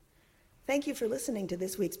Thank you for listening to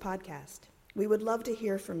this week's podcast. We would love to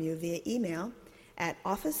hear from you via email at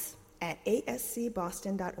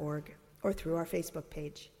office@ascboston.org or through our Facebook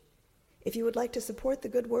page. If you would like to support the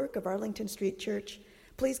good work of Arlington Street Church,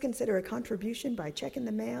 please consider a contribution by check in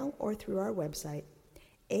the mail or through our website,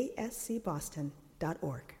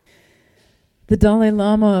 ascboston.org. The Dalai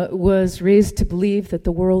Lama was raised to believe that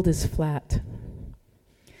the world is flat.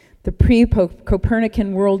 The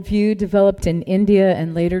pre-Copernican worldview, developed in India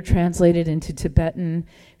and later translated into Tibetan,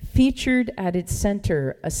 featured at its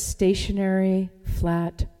center a stationary,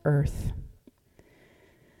 flat earth.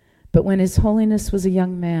 But when His Holiness was a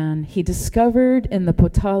young man, he discovered in the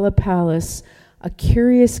Potala Palace a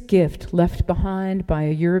curious gift left behind by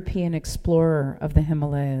a European explorer of the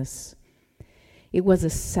Himalayas. It was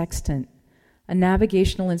a sextant, a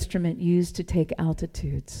navigational instrument used to take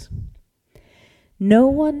altitudes. No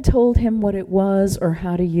one told him what it was or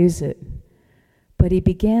how to use it, but he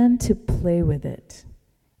began to play with it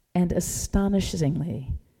and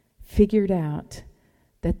astonishingly figured out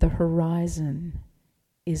that the horizon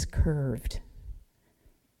is curved.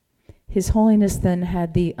 His Holiness then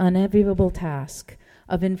had the unenviable task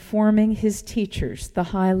of informing his teachers, the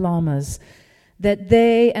High Lamas, that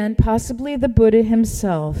they, and possibly the Buddha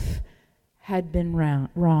himself, had been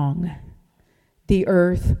wrong. The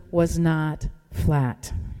earth was not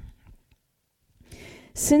flat.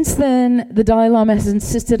 Since then, the Dalai Lama has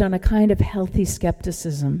insisted on a kind of healthy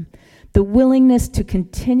skepticism, the willingness to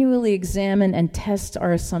continually examine and test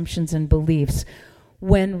our assumptions and beliefs.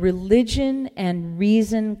 When religion and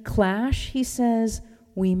reason clash, he says,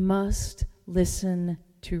 we must listen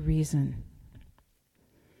to reason.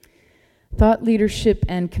 Thought leadership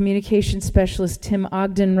and communication specialist Tim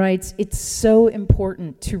Ogden writes, it's so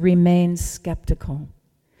important to remain skeptical,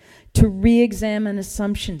 to re-examine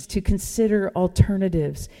assumptions, to consider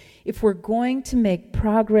alternatives. If we're going to make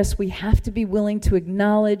progress, we have to be willing to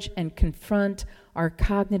acknowledge and confront our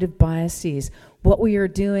cognitive biases, what we are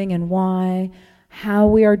doing and why, how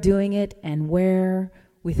we are doing it and where,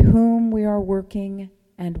 with whom we are working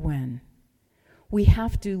and when. We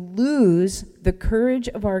have to lose the courage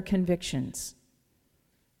of our convictions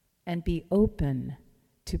and be open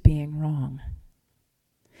to being wrong.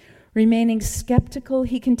 Remaining skeptical,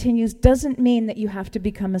 he continues, doesn't mean that you have to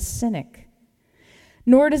become a cynic.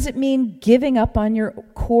 Nor does it mean giving up on your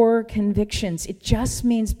core convictions. It just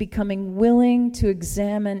means becoming willing to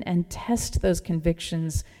examine and test those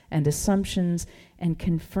convictions and assumptions and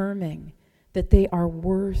confirming that they are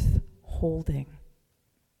worth holding.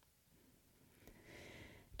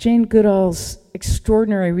 Jane Goodall's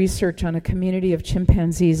extraordinary research on a community of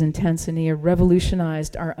chimpanzees in Tanzania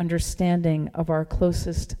revolutionized our understanding of our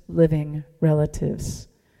closest living relatives.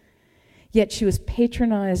 Yet she was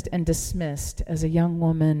patronized and dismissed as a young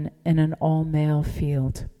woman in an all-male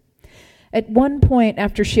field. At one point,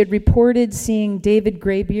 after she had reported seeing David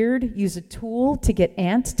Greybeard use a tool to get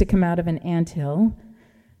ants to come out of an anthill,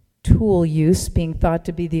 tool use being thought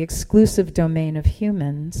to be the exclusive domain of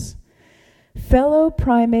humans, fellow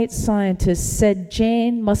primate scientists said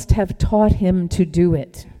Jane must have taught him to do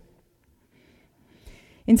it.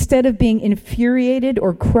 Instead of being infuriated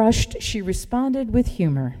or crushed, she responded with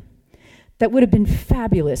humor. That would have been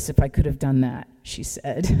fabulous if I could have done that, she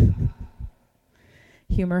said.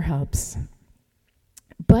 Humor helps.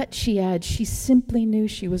 But, she adds, she simply knew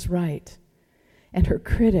she was right, and her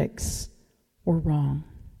critics were wrong.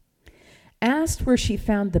 Asked where she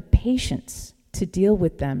found the patience to deal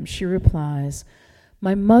with them, she replies,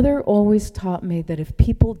 my mother always taught me that if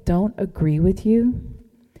people don't agree with you,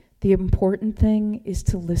 the important thing is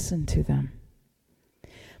to listen to them.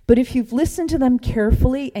 But if you've listened to them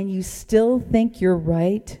carefully and you still think you're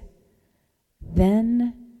right,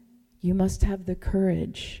 then you must have the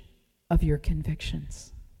courage of your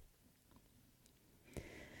convictions.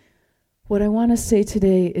 What I want to say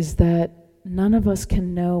today is that none of us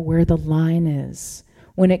can know where the line is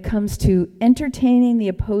when it comes to entertaining the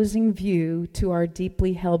opposing view to our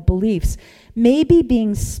deeply held beliefs. Maybe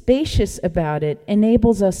being spacious about it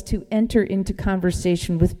enables us to enter into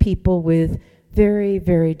conversation with people with very,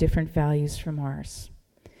 very different values from ours.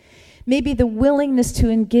 Maybe the willingness to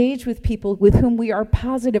engage with people with whom we are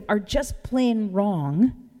positive are just plain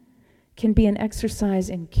wrong can be an exercise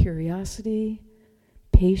in curiosity,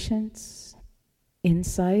 patience,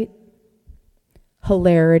 insight,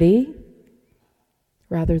 hilarity,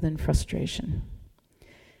 rather than frustration.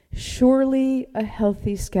 Surely a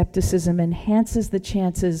healthy skepticism enhances the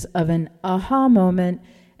chances of an aha moment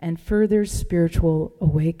and further spiritual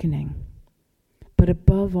awakening. But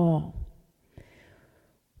above all,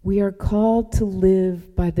 we are called to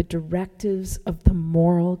live by the directives of the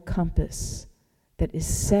moral compass that is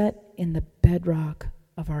set in the bedrock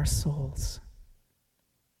of our souls.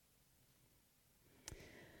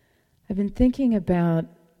 I've been thinking about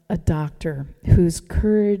a doctor whose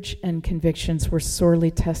courage and convictions were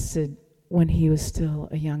sorely tested when he was still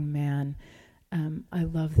a young man. I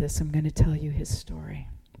love this. I'm going to tell you his story.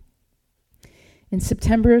 In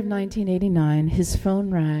September of 1989, his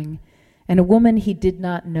phone rang, and a woman he did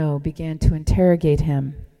not know began to interrogate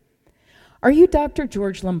him. "Are you Dr.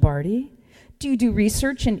 George Lombardi? Do you do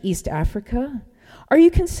research in East Africa? Are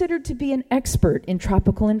you considered to be an expert in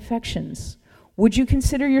tropical infections? Would you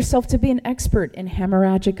consider yourself to be an expert in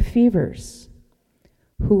hemorrhagic fevers?"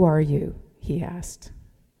 "Who are you?" he asked.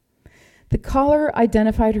 The caller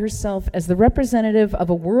identified herself as the representative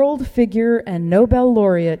of a world figure and Nobel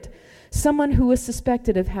laureate, someone who was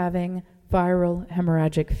suspected of having viral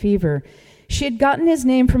hemorrhagic fever. She had gotten his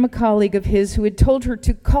name from a colleague of his who had told her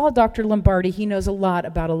to call Dr. Lombardi. He knows a lot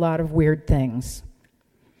about a lot of weird things.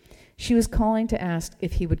 She was calling to ask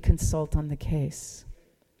if he would consult on the case.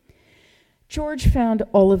 George found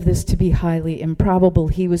all of this to be highly improbable.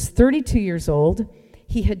 He was 32 years old.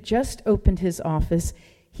 He had just opened his office.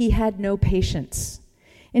 He had no patience.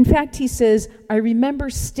 In fact, he says, "I remember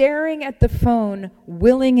staring at the phone,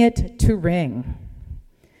 willing it to ring."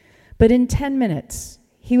 But in 10 minutes,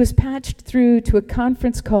 he was patched through to a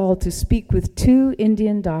conference call to speak with 2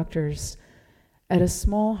 Indian doctors at a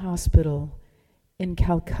small hospital in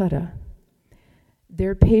Calcutta.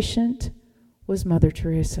 Their patient was Mother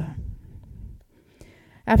Teresa.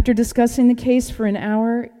 After discussing the case for an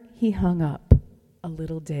hour, he hung up, a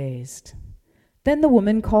little dazed. Then the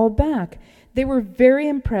woman called back. "They were very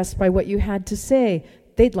impressed by what you had to say.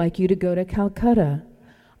 They'd like you to go to Calcutta.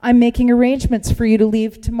 I'm making arrangements for you to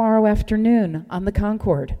leave tomorrow afternoon on the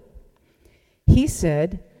Concorde." He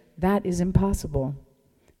said, "That is impossible."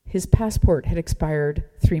 His passport had expired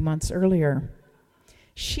 3 months earlier.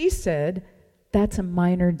 She said, "That's a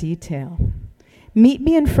minor detail. Meet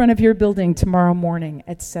me in front of your building tomorrow morning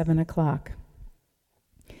at 7 o'clock.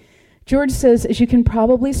 George says, "As you can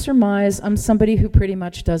probably surmise, I'm somebody who pretty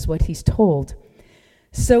much does what he's told."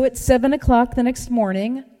 So at 7 o'clock the next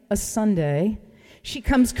morning, a Sunday, she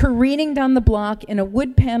comes careening down the block in a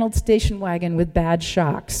wood-paneled station wagon with bad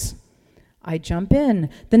shocks. I jump in.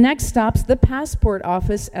 The next stop's the passport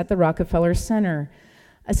office at the Rockefeller Center.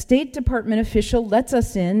 A State Department official lets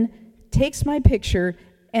us in, takes my picture,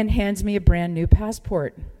 and hands me a brand new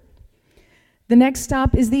passport. The next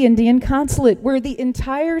stop is the Indian consulate, where the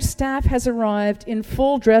entire staff has arrived in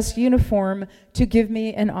full dress uniform to give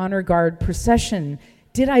me an honor guard procession.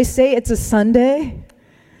 Did I say it's a Sunday?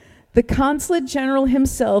 The consulate general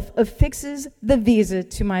himself affixes the visa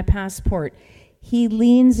to my passport. He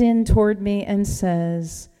leans in toward me and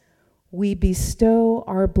says, "We bestow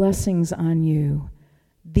our blessings on you.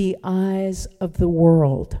 The eyes of the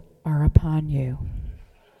world are upon you."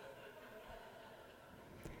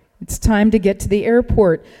 It's time to get to the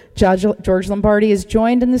airport. George Lombardi is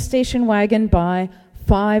joined in the station wagon by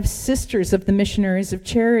 5 sisters of the Missionaries of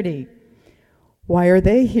Charity. "Why are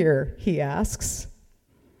they here?" he asks.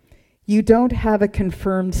 "You don't have a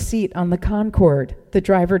confirmed seat on the Concorde," the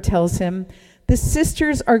driver tells him. "The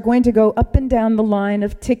sisters are going to go up and down the line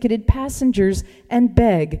of ticketed passengers and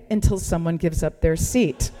beg until someone gives up their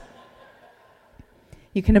seat."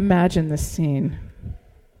 You can imagine this scene.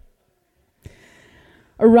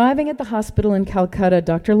 Arriving at the hospital in Calcutta,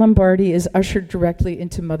 Dr. Lombardi is ushered directly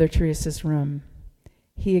into Mother Teresa's room.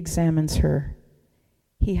 He examines her.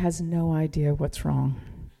 He has no idea what's wrong.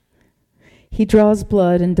 He draws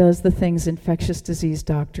blood and does the things infectious disease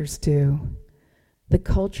doctors do. The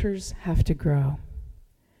cultures have to grow.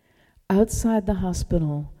 Outside the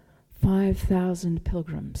hospital, 5,000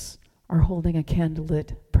 pilgrims are holding a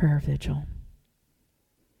candlelit prayer vigil.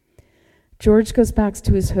 George goes back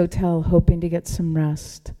to his hotel hoping to get some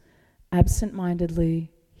rest. Absent-mindedly,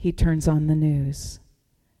 he turns on the news.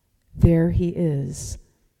 There he is,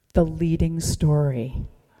 the leading story.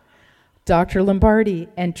 Dr. Lombardi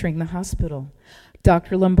entering the hospital.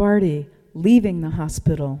 Dr. Lombardi leaving the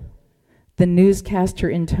hospital. The newscaster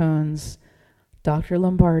intones, "Dr.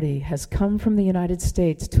 Lombardi has come from the United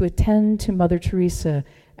States to attend to Mother Teresa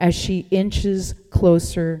as she inches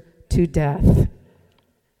closer to death."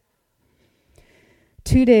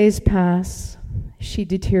 2 days pass. She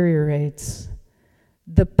deteriorates.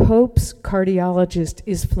 The Pope's cardiologist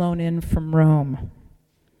is flown in from Rome.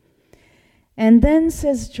 And then,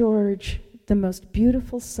 says George, the most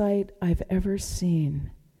beautiful sight I've ever seen.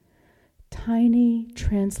 Tiny,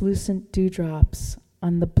 translucent dewdrops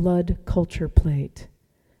on the blood culture plate.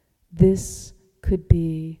 This could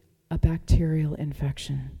be a bacterial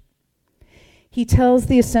infection. He tells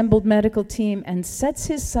the assembled medical team and sets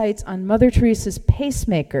his sights on Mother Teresa's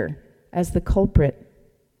pacemaker as the culprit.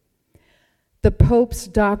 The Pope's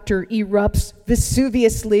doctor erupts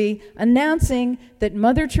Vesuviously, announcing that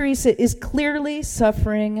Mother Teresa is clearly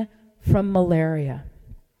suffering from malaria.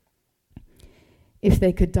 If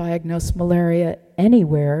they could diagnose malaria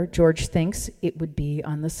anywhere, George thinks it would be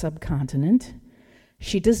on the subcontinent.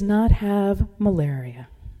 She does not have malaria.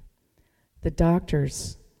 The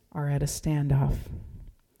doctors are at a standoff.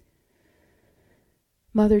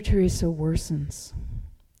 Mother Teresa worsens.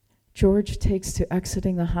 George takes to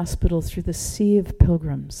exiting the hospital through the sea of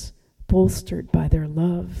pilgrims, bolstered by their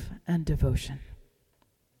love and devotion.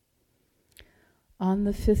 On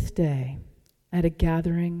the 5th day, at a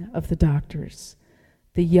gathering of the doctors,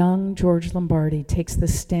 the young George Lombardi takes the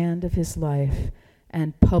stand of his life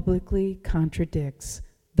and publicly contradicts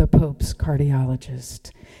the Pope's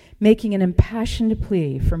cardiologist. Making an impassioned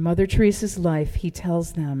plea for Mother Teresa's life, he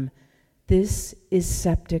tells them, "This is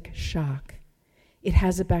septic shock. It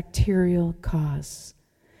has a bacterial cause.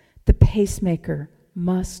 The pacemaker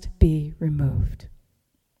must be removed."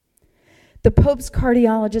 The Pope's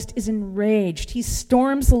cardiologist is enraged. He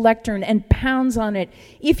storms the lectern and pounds on it.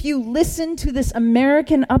 "If you listen to this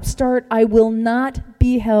American upstart, I will not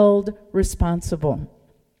be held responsible."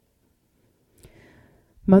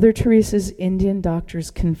 Mother Teresa's Indian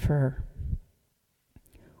doctors confer.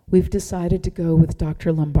 "We've decided to go with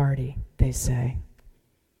Dr. Lombardi," they say.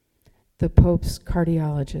 The Pope's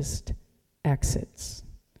cardiologist exits.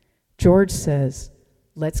 George says,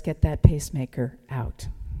 "Let's get that pacemaker out."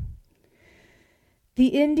 The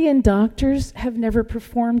Indian doctors have never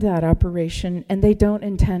performed that operation, and they don't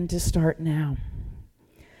intend to start now.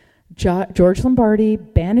 George Lombardi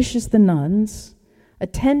banishes the nuns,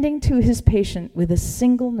 attending to his patient with a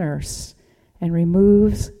single nurse, and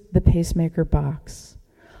removes the pacemaker box.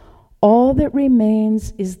 All that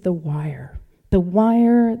remains is the wire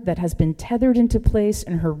that has been tethered into place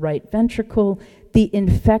in her right ventricle, the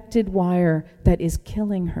infected wire that is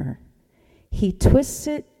killing her. He twists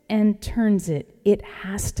it and turns it. It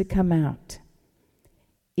has to come out.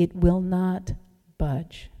 It will not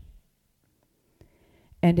budge.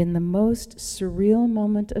 And in the most surreal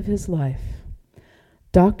moment of his life,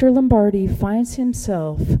 Dr. Lombardi finds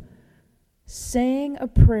himself saying a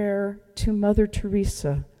prayer to Mother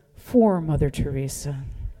Teresa for Mother Teresa.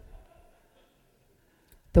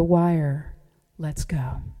 The wire lets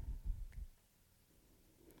go.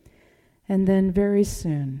 And then very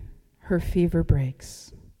soon, her fever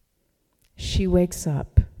breaks. She wakes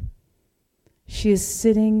up. She is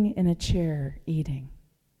sitting in a chair eating.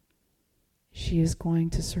 She is going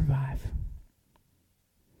to survive.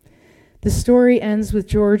 The story ends with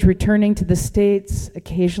George returning to the States,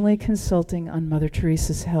 occasionally consulting on Mother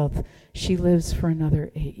Teresa's health. She lives for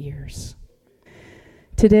another 8 years.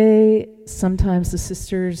 Today, sometimes the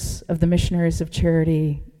Sisters of the Missionaries of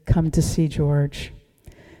Charity come to see George.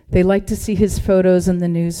 They like to see his photos and the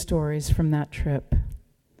news stories from that trip.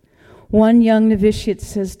 One young novitiate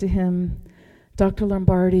says to him, "Dr.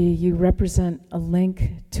 Lombardi, you represent a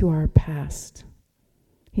link to our past."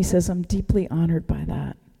 He says, "I'm deeply honored by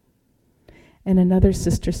that." And another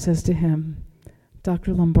sister says to him,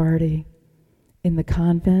 "Dr. Lombardi, in the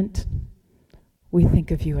convent, we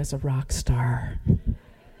think of you as a rock star."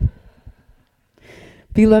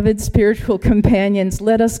 Beloved spiritual companions,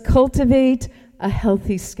 let us cultivate a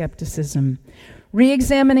healthy skepticism,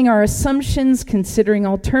 re-examining our assumptions, considering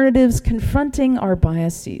alternatives, confronting our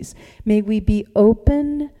biases. May we be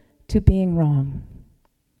open to being wrong.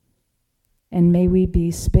 And may we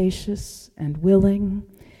be spacious and willing,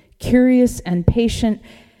 curious and patient,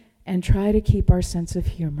 and try to keep our sense of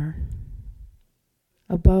humor.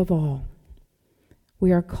 Above all,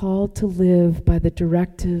 we are called to live by the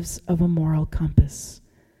directives of a moral compass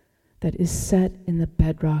that is set in the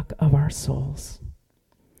bedrock of our souls.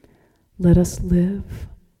 Let us live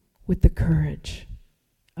with the courage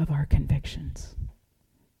of our convictions.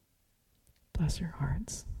 Bless your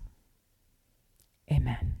hearts.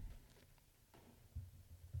 Amen.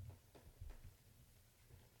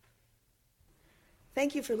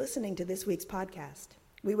 Thank you for listening to this week's podcast.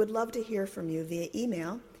 We would love to hear from you via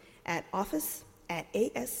email at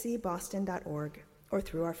office@ascboston.org or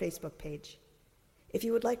through our Facebook page. If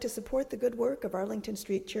you would like to support the good work of Arlington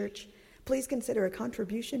Street Church, please consider a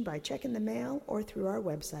contribution by check in the mail or through our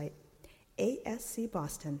website,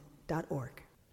 ascboston.org.